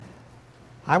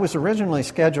I was originally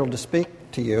scheduled to speak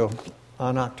to you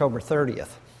on October 30th,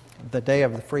 the day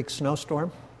of the freak snowstorm,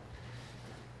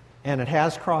 and it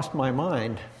has crossed my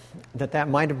mind that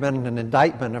might have been an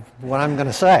indictment of what I'm going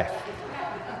to say.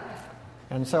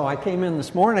 And so I came in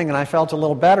this morning and I felt a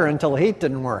little better until the heat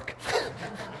didn't work.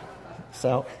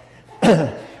 So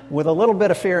with a little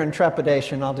bit of fear and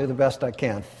trepidation, I'll do the best I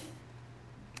can.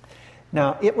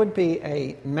 Now, it would be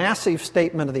a massive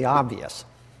statement of the obvious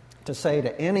to say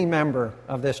to any member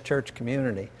of this church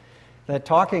community that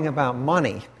talking about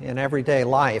money in everyday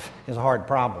life is a hard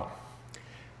problem,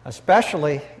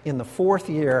 especially in the fourth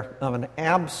year of an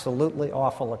absolutely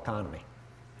awful economy.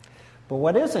 But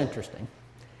what is interesting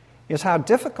is how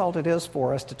difficult it is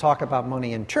for us to talk about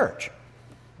money in church.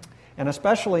 And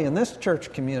especially in this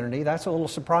church community, that's a little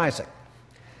surprising.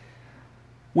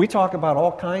 We talk about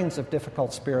all kinds of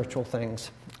difficult spiritual things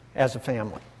as a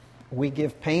family. We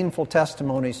give painful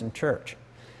testimonies in church.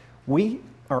 We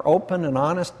are open and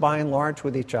honest by and large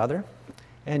with each other,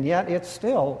 and yet it's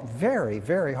still very,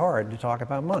 very hard to talk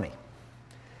about money.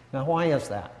 Now, why is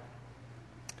that?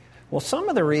 Well, some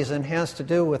of the reason has to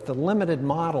do with the limited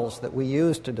models that we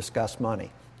use to discuss money.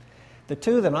 The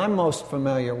two that I'm most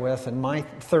familiar with in my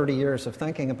 30 years of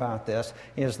thinking about this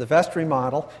is the vestry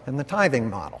model and the tithing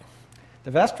model.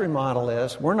 The vestry model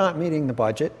is, we're not meeting the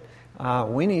budget,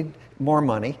 we need more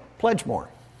money, pledge more.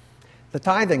 The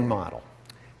tithing model,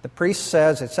 the priest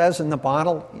says, it says in the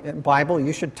Bible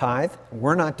you should tithe,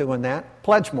 we're not doing that,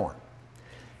 pledge more.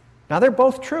 Now they're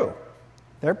both true.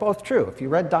 They're both true. If you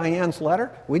read Diane's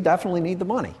letter, we definitely need the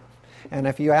money. And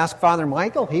if you ask Father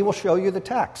Michael, he will show you the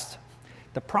text.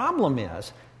 The problem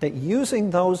is that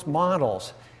using those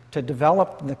models to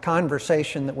develop the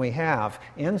conversation that we have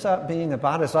ends up being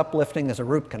about as uplifting as a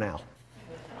root canal.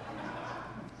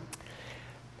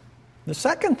 The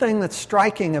second thing that's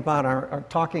striking about our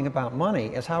talking about money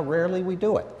is how rarely we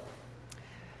do it.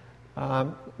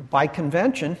 By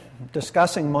convention,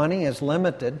 discussing money is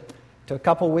limited to a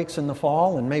couple weeks in the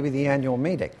fall and maybe the annual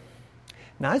meeting.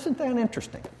 Now, isn't that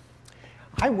interesting?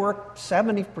 I work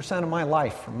 70% of my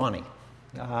life for money.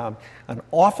 An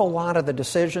awful lot of the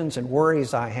decisions and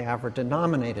worries I have are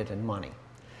denominated in money.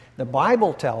 The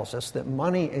Bible tells us that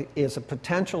money is a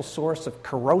potential source of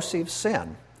corrosive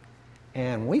sin,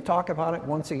 and we talk about it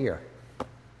once a year.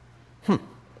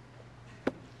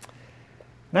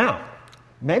 Now,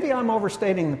 maybe I'm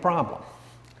overstating the problem,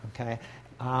 okay?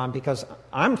 Because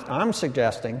I'm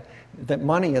suggesting that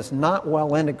money is not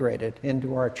well integrated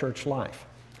into our church life.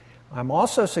 I'm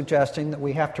also suggesting that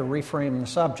we have to reframe the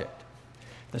subject.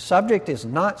 The subject is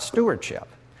not stewardship.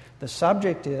 The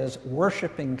subject is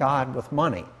worshiping God with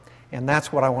money, and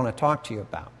that's what I want to talk to you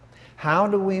about. How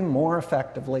do we more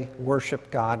effectively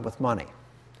worship God with money?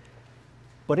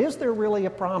 But is there really a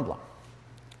problem?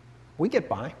 We get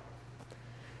by.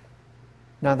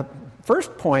 Now, the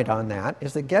first point on that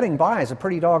is that getting by is a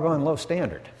pretty doggone low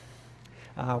standard.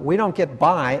 We don't get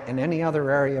by in any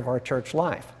other area of our church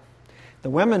life. The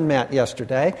women met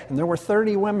yesterday, and there were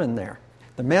 30 women there.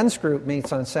 The men's group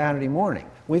meets on Saturday morning.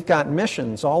 We've got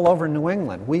missions all over New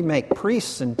England. We make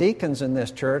priests and deacons in this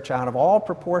church out of all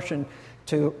proportion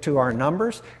to our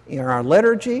numbers, in our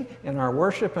liturgy, in our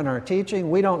worship, and our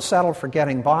teaching. We don't settle for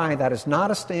getting by. That is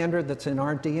not a standard that's in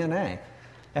our DNA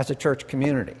as a church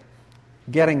community.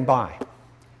 Getting by.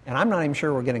 And I'm not even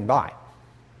sure we're getting by.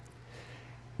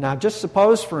 Now, just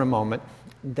suppose for a moment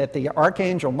that the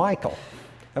Archangel Michael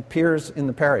appears in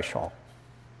the parish hall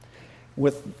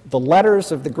with the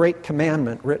letters of the Great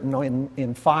Commandment written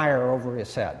in fire over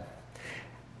his head.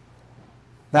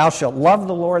 Thou shalt love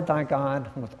the Lord thy God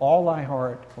with all thy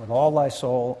heart, with all thy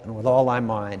soul, and with all thy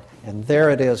mind. And there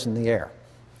it is in the air.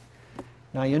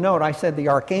 Now, you note I said the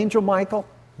Archangel Michael,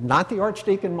 not the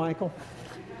Archdeacon Michael,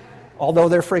 although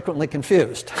they're frequently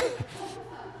confused.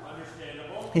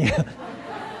 Understandable. Yeah.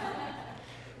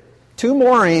 Two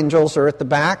more angels are at the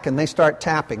back, and they start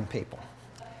tapping people.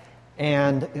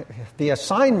 And the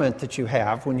assignment that you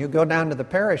have when you go down to the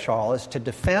parish hall is to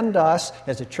defend us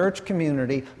as a church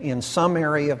community in some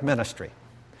area of ministry.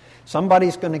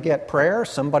 Somebody's going to get prayer,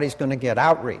 somebody's going to get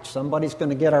outreach, somebody's going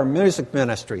to get our music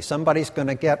ministry, somebody's going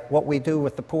to get what we do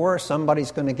with the poor,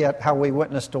 somebody's going to get how we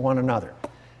witness to one another.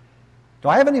 Do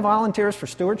I have any volunteers for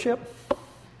stewardship?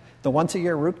 The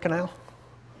once-a-year root canal?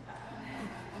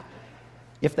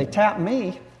 If they tap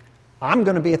me, I'm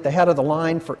going to be at the head of the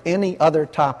line for any other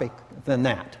topic than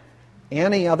that.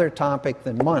 Any other topic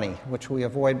than money, which we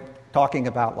avoid talking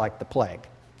about like the plague.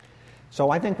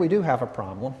 So I think we do have a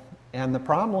problem, and the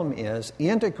problem is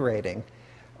integrating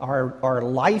our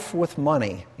life with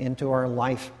money into our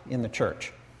life in the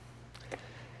church.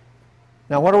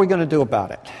 Now, what are we going to do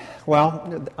about it?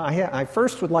 Well, I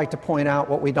first would like to point out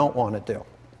what we don't want to do.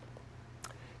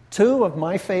 Two of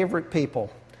my favorite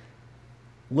people,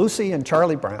 Lucy and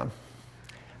Charlie Brown,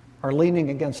 are leaning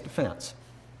against a fence.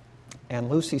 And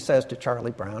Lucy says to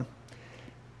Charlie Brown,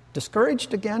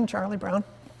 "Discouraged again, Charlie Brown?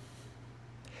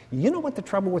 You know what the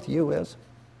trouble with you is?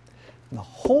 The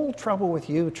whole trouble with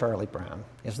you, Charlie Brown,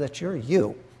 is that you're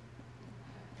you.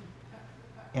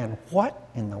 And what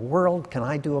in the world can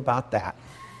I do about that?"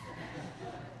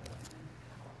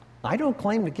 I don't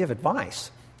claim to give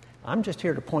advice. I'm just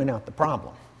here to point out the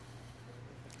problem.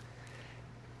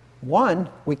 One,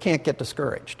 we can't get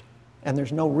discouraged, and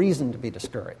there's no reason to be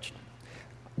discouraged.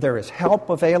 There is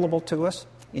help available to us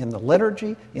in the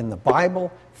liturgy, in the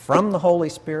Bible, from the Holy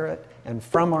Spirit, and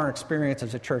from our experience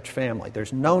as a church family.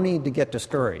 There's no need to get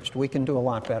discouraged. We can do a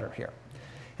lot better here.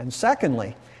 And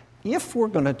secondly, if we're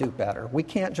going to do better, we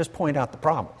can't just point out the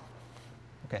problem.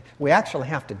 Okay? We actually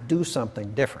have to do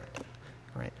something different.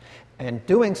 Right? And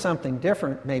doing something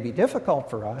different may be difficult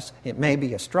for us. It may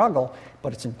be a struggle,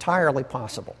 but it's entirely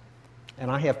possible. And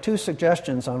I have two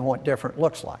suggestions on what different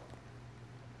looks like.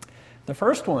 The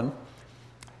first one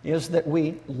is that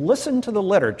we listen to the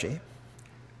liturgy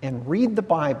and read the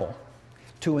Bible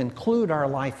to include our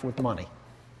life with money.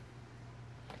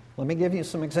 Let me give you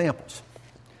some examples.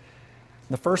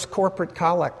 The first corporate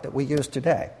collect that we use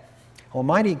today.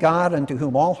 Almighty God, unto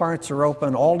whom all hearts are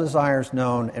open, all desires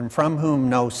known, and from whom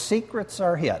no secrets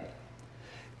are hid.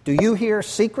 Do you hear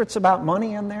secrets about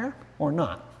money in there or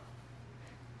not?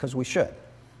 Because we should.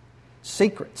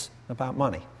 Secrets about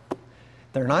money.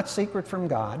 They're not secret from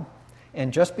God,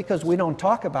 and just because we don't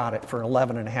talk about it for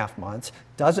 11 and a half months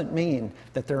doesn't mean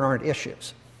that there aren't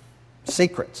issues.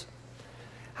 Secrets.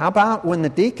 How about when the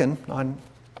deacon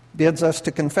bids us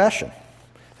to confession?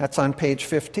 That's on page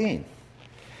 15.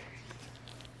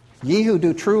 Ye who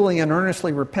do truly and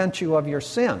earnestly repent you of your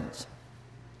sins.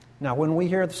 Now, when we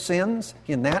hear the sins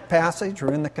in that passage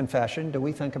or in the confession, do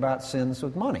we think about sins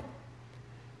with money?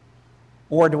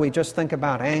 Or do we just think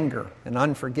about anger and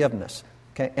unforgiveness,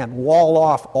 okay, and wall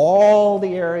off all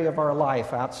the area of our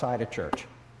life outside of church?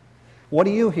 What do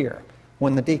you hear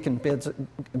when the deacon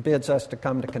bids us to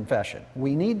come to confession?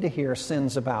 We need to hear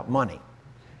sins about money.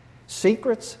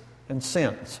 Secrets and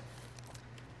sins.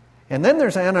 And then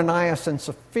there's Ananias and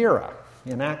Sapphira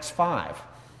in Acts 5.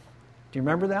 Do you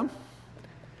remember them?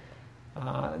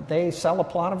 They sell a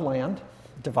plot of land,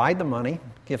 divide the money,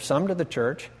 give some to the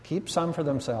church, keep some for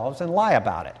themselves, and lie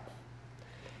about it.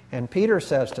 And Peter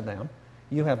says to them,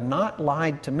 "You have not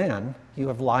lied to men, you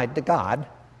have lied to God."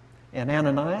 And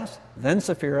Ananias, then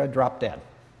Sapphira, dropped dead.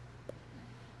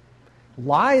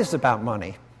 Lies about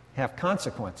money have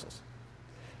consequences.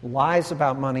 Lies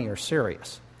about money are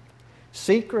serious.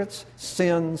 Secrets,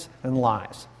 sins, and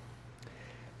lies.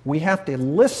 We have to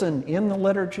listen in the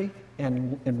liturgy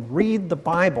and read the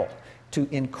Bible to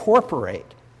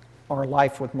incorporate our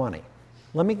life with money.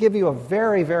 Let me give you a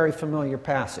very, very familiar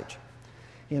passage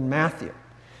in Matthew.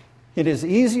 It is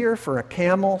easier for a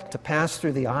camel to pass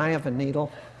through the eye of a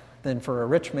needle than for a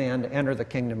rich man to enter the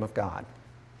kingdom of God.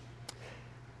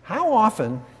 How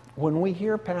often, when we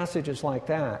hear passages like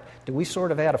that, do we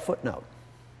sort of add a footnote?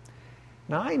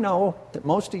 Now, I know that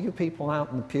most of you people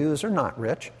out in the pews are not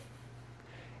rich.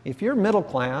 If you're middle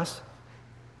class,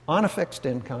 on a fixed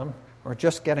income, or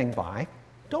just getting by,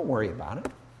 don't worry about it.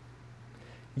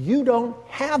 You don't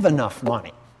have enough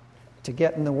money to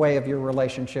get in the way of your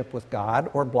relationship with God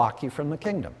or block you from the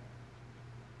kingdom.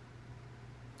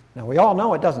 Now, we all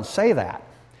know it doesn't say that,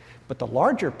 but the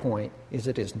larger point is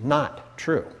it is not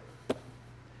true.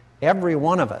 Every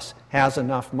one of us has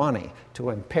enough money to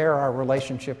impair our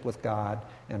relationship with God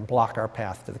and block our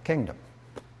path to the kingdom.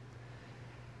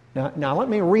 Now let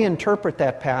me reinterpret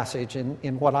that passage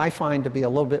in what I find to be a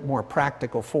little bit more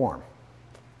practical form.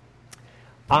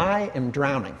 I am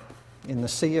drowning in the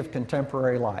sea of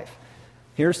contemporary life.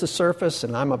 Here's the surface,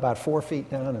 and I'm about 4 feet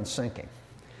down and sinking.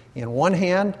 In one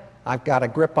hand, I've got a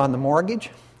grip on the mortgage.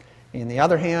 In the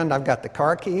other hand, I've got the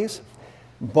car keys.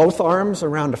 Both arms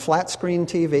around a flat-screen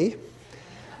TV.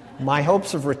 My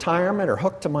hopes of retirement are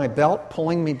hooked to my belt,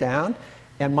 pulling me down,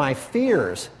 and my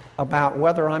fears about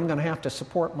whether I'm going to have to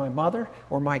support my mother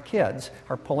or my kids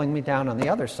are pulling me down on the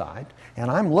other side,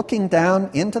 and I'm looking down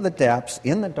into the depths,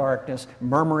 in the darkness,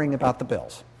 murmuring about the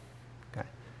bills. Okay.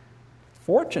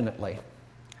 Fortunately,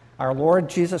 our Lord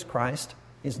Jesus Christ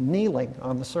is kneeling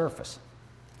on the surface,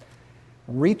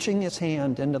 reaching his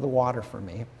hand into the water for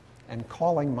me and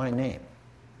calling my name.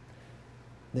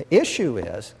 The issue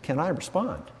is, can I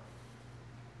respond?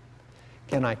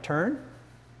 Can I turn?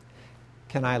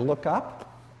 Can I look up?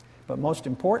 But most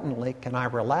importantly, can I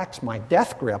relax my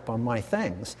death grip on my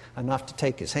things enough to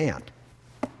take his hand?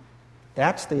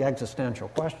 That's the existential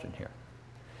question here.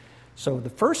 So the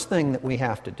first thing that we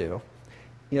have to do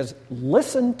is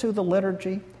listen to the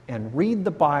liturgy and read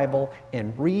the Bible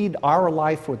and read Our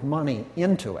Life with Money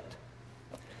into it.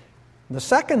 The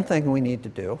second thing we need to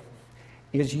do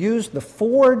is use the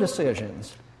 4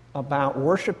 decisions about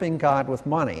worshiping God with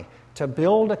money to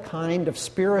build a kind of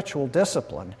spiritual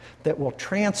discipline that will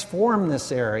transform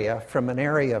this area from an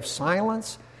area of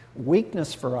silence,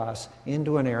 weakness for us,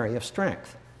 into an area of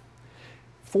strength.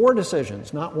 4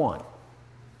 decisions, not 1.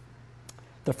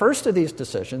 The first of these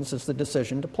decisions is the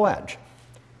decision to pledge.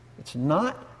 It's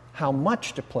not how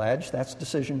much to pledge, that's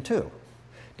decision 2.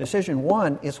 Decision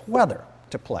 1 is whether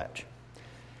to pledge.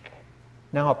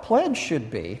 Now, a pledge should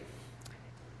be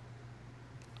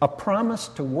a promise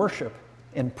to worship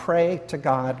and pray to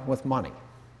God with money.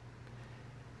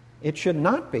 It should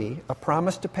not be a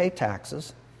promise to pay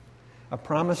taxes, a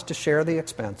promise to share the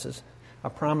expenses, a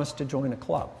promise to join a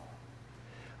club.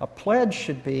 A pledge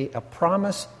should be a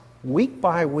promise week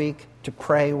by week to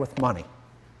pray with money.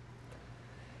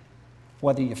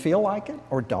 Whether you feel like it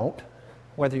or don't,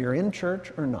 whether you're in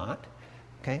church or not,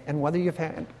 okay, and whether you've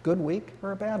had a good week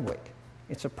or a bad week.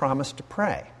 It's a promise to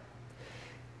pray.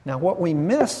 Now, what we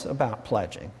miss about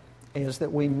pledging is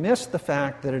that we miss the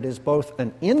fact that it is both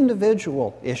an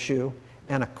individual issue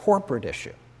and a corporate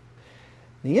issue.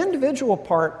 The individual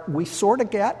part we sort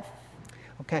of get,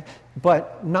 okay,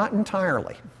 but not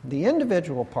entirely. The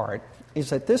individual part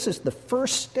is that this is the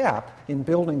first step in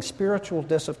building spiritual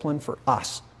discipline for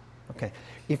us. Okay,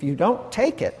 if you don't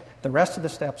take it, the rest of the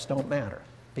steps don't matter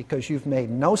because you've made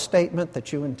no statement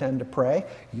that you intend to pray.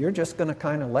 You're just going to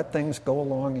kind of let things go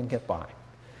along and get by.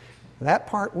 That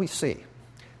part we see.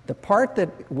 The part that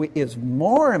is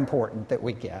more important that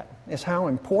we get is how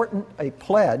important a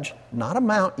pledge, not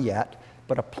amount yet,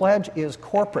 but a pledge is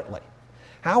corporately.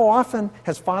 How often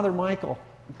has Father Michael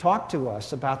talked to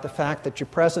us about the fact that your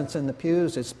presence in the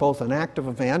pews is both an act of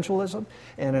evangelism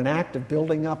and an act of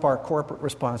building up our corporate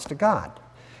response to God?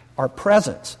 Our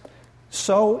presence.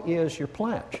 So is your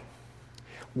pledge.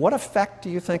 What effect do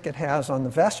you think it has on the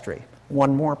vestry?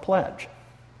 One more pledge.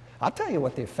 I'll tell you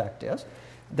what the effect is.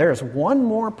 There's one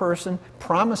more person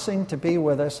promising to be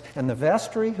with us, and the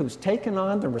vestry, who's taken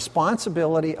on the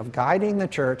responsibility of guiding the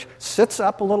church, sits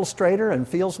up a little straighter and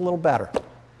feels a little better.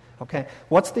 Okay,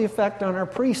 what's the effect on our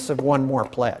priests of one more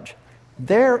pledge?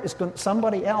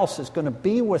 Somebody else is going to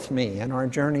be with me in our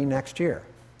journey next year.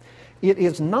 It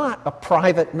is not a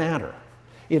private matter.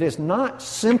 It is not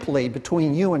simply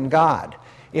between you and God.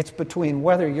 It's between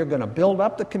whether you're going to build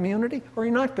up the community or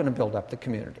you're not going to build up the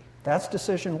community. That's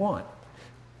decision 1.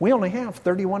 We only have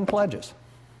 31 pledges.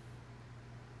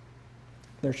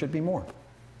 There should be more.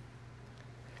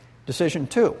 Decision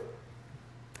 2.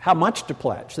 How much to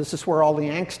pledge? This is where all the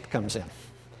angst comes in.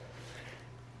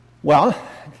 Well,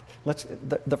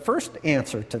 the first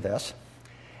answer to this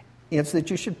is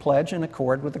that you should pledge in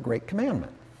accord with the Great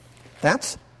Commandment.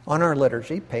 That's on our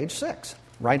liturgy, page 6,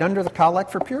 right under the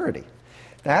Collect for Purity.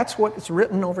 That's what's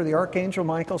written over the Archangel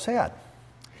Michael's head.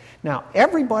 Now,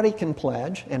 everybody can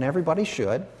pledge, and everybody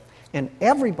should, and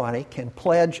everybody can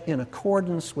pledge in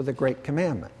accordance with the Great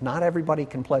Commandment. Not everybody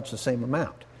can pledge the same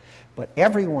amount. But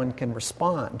everyone can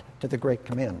respond to the Great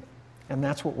Commandment. And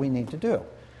that's what we need to do.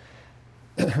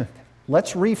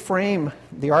 Let's reframe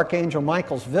the Archangel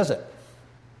Michael's visit.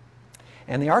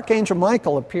 And the Archangel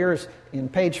Michael appears in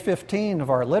page 15 of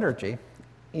our liturgy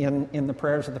in the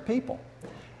prayers of the people.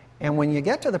 And when you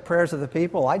get to the prayers of the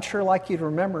people, I'd sure like you to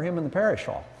remember him in the parish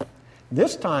hall.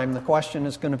 This time, the question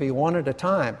is going to be one at a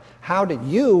time. How did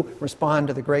you respond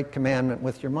to the Great Commandment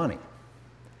with your money?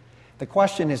 The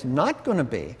question is not going to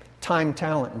be time,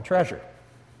 talent, and treasure.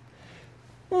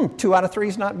 2 out of 3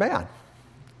 is not bad.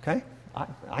 Okay?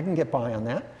 I can get by on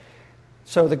that.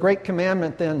 So the Great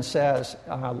Commandment then says,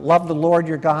 love the Lord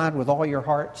your God with all your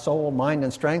heart, soul, mind,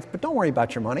 and strength, but don't worry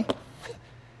about your money.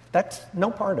 That's no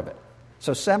part of it.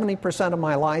 So 70% of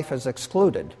my life is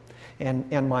excluded,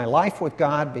 and my life with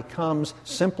God becomes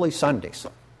simply Sundays.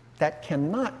 That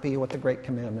cannot be what the Great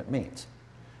Commandment means.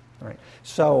 All right.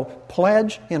 So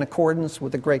pledge in accordance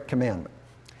with the Great Commandment.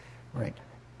 All right.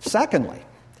 Secondly,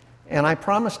 and I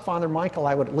promised Father Michael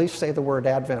I would at least say the word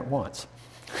Advent once.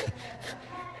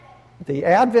 The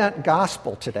Advent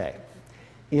Gospel today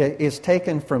is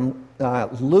taken from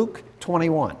Luke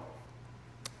 21.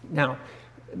 Now,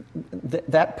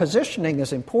 that positioning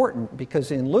is important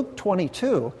because in Luke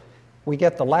 22, we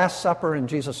get the Last Supper and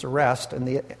Jesus' arrest, and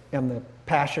the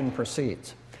Passion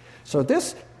proceeds. So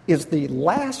this is the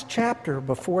last chapter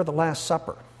before the Last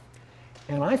Supper.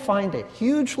 And I find it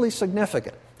hugely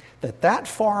significant that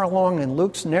far along in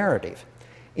Luke's narrative,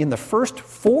 in the first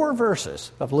 4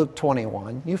 verses of Luke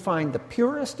 21, you find the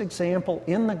purest example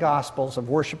in the Gospels of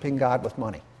worshiping God with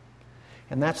money.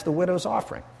 And that's the widow's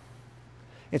offering.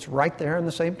 It's right there in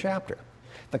the same chapter.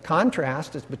 The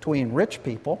contrast is between rich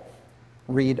people,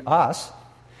 read us,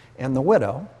 and the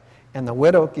widow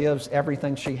gives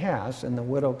everything she has, and the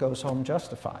widow goes home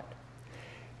justified.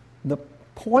 The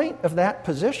point of that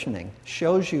positioning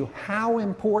shows you how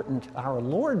important our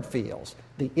Lord feels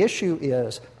the issue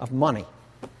is of money.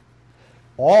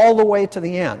 All the way to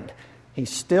the end, He's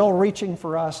still reaching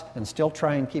for us and still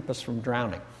trying to keep us from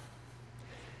drowning.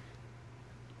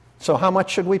 So how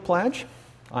much should we pledge?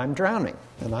 I'm drowning,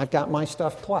 and I've got my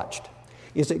stuff clutched.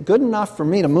 Is it good enough for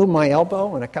me to move my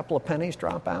elbow and a couple of pennies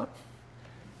drop out?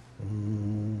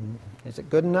 Is it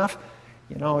good enough,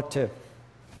 to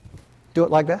do it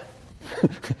like that?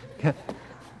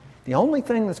 The only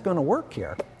thing that's going to work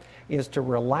here is to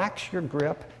relax your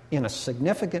grip in a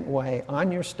significant way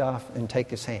on your stuff and take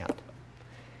His hand.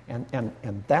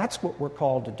 And that's what we're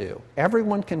called to do.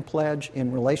 Everyone can pledge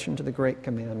in relation to the Great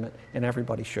Commandment, and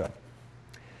everybody should.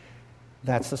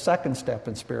 That's the second step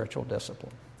in spiritual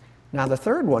discipline. Now, the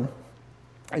third one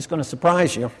is going to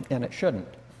surprise you, and it shouldn't.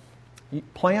 You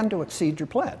plan to exceed your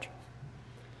pledge.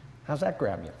 How's that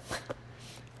grab you?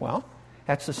 Well,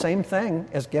 that's the same thing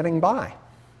as getting by.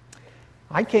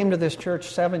 I came to this church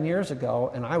 7 years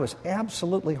ago, and I was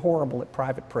absolutely horrible at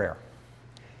private prayer.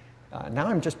 Now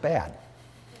I'm just bad.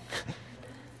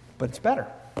 But it's better.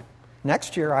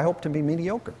 Next year, I hope to be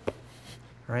mediocre. All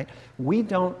right? We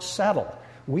don't settle.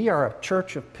 We are a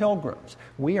church of pilgrims.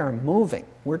 We are moving.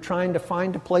 We're trying to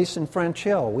find a place in French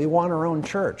Hill. We want our own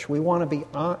church. We want to be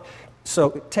on.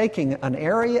 So taking an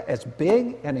area as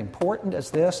big and important as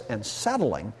this and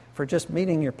settling for just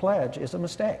meeting your pledge is a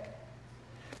mistake.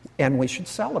 And we should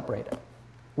celebrate it.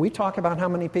 We talk about how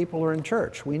many people are in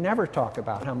church. We never talk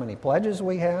about how many pledges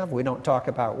we have. We don't talk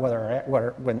about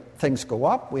when things go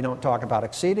up. We don't talk about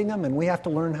exceeding them. And we have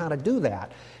to learn how to do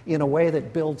that in a way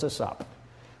that builds us up.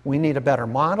 We need a better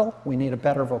model. We need a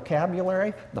better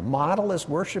vocabulary. The model is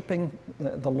worshiping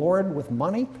the Lord with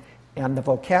money, and the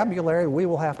vocabulary we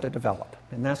will have to develop.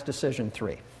 And that's decision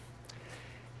 3.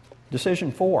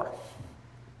 Decision 4.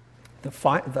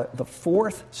 The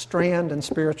fourth strand in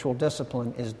spiritual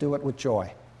discipline is do it with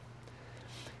joy.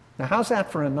 Now, how's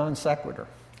that for a non sequitur?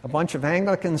 A bunch of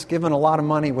Anglicans giving a lot of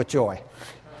money with joy.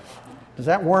 Does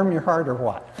that warm your heart or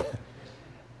what?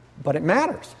 But it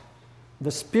matters.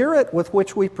 The spirit with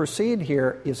which we proceed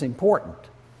here is important.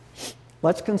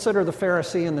 Let's consider the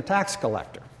Pharisee and the tax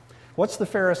collector. What's the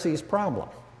Pharisee's problem?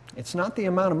 It's not the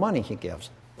amount of money he gives.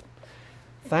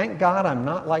 Thank God I'm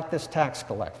not like this tax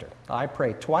collector. I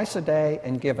pray twice a day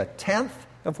and give 1/10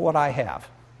 of what I have.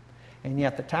 And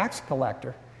yet the tax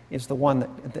collector is the one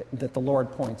that the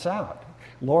Lord points out.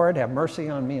 Lord, have mercy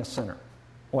on me, a sinner.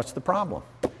 What's the problem?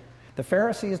 The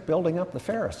Pharisee is building up the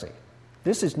Pharisee.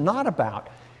 This is not about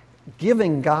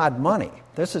giving God money.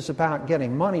 This is about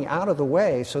getting money out of the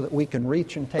way so that we can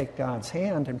reach and take God's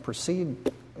hand and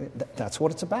proceed. That's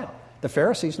what it's about. The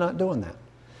Pharisee's not doing that.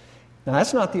 Now,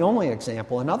 that's not the only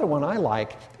example. Another one I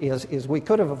like is we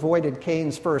could have avoided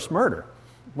Cain's first murder.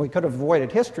 We could have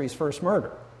avoided history's first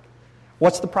murder.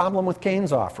 What's the problem with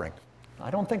Cain's offering? I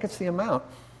don't think it's the amount.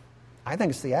 I think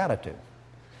it's the attitude.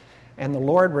 And the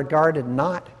Lord regarded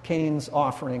not Cain's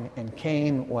offering, and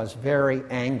Cain was very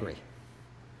angry.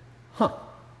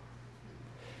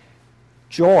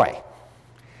 Joy.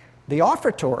 The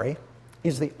offertory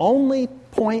is the only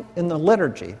point in the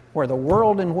liturgy where the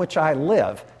world in which I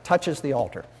live touches the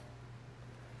altar.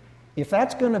 If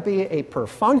that's going to be a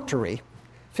perfunctory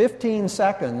 15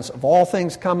 seconds of all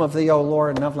things come of thee, O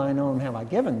Lord, and of thine own have I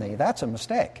given thee, that's a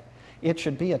mistake. It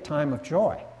should be a time of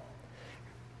joy.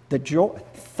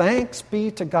 Thanks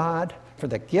be to God for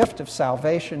the gift of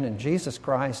salvation in Jesus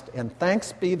Christ, and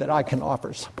thanks be that I can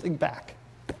offer something back.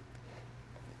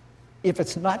 If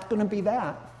it's not going to be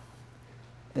that,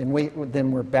 then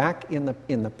we're back in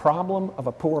the problem of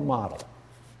a poor model.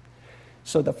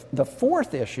 So the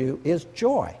fourth issue is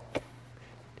joy.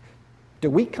 Do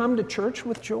we come to church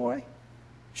with joy?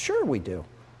 Sure we do.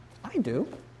 I do.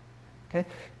 Okay.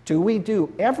 Do we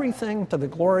do everything to the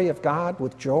glory of God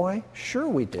with joy? Sure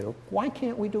we do. Why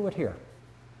can't we do it here?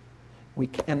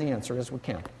 And the answer is we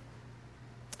can.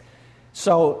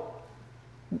 So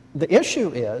the issue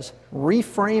is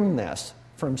reframe this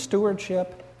from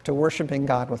stewardship to worshiping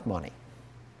God with money.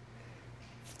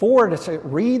 4, to say,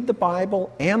 read the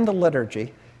Bible and the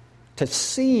liturgy to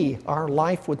see our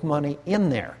life with money in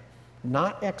there,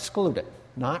 not exclude it,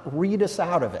 not read us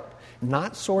out of it.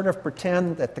 not sort of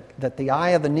pretend that the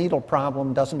eye of the needle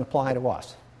problem doesn't apply to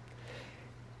us.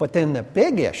 But then the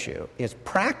big issue is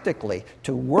practically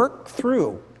to work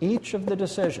through each of the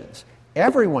decisions.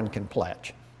 Everyone can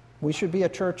pledge. We should be a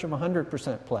church of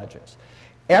 100% pledges.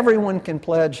 Everyone can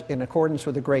pledge in accordance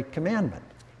with the Great Commandment.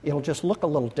 It'll just look a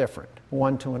little different,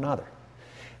 one to another.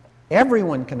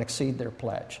 Everyone can exceed their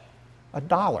pledge.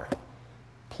 $1.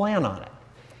 Plan on it.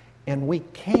 And we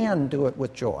can do it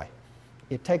with joy.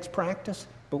 It takes practice,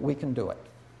 but we can do it.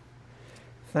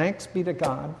 Thanks be to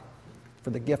God for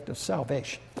the gift of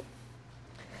salvation.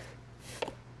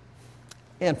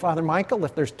 And Father Michael,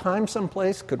 if there's time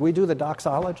someplace, could we do the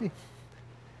doxology?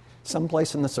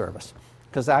 Someplace in the service.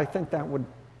 Because I think that would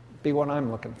be what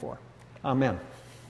I'm looking for. Amen.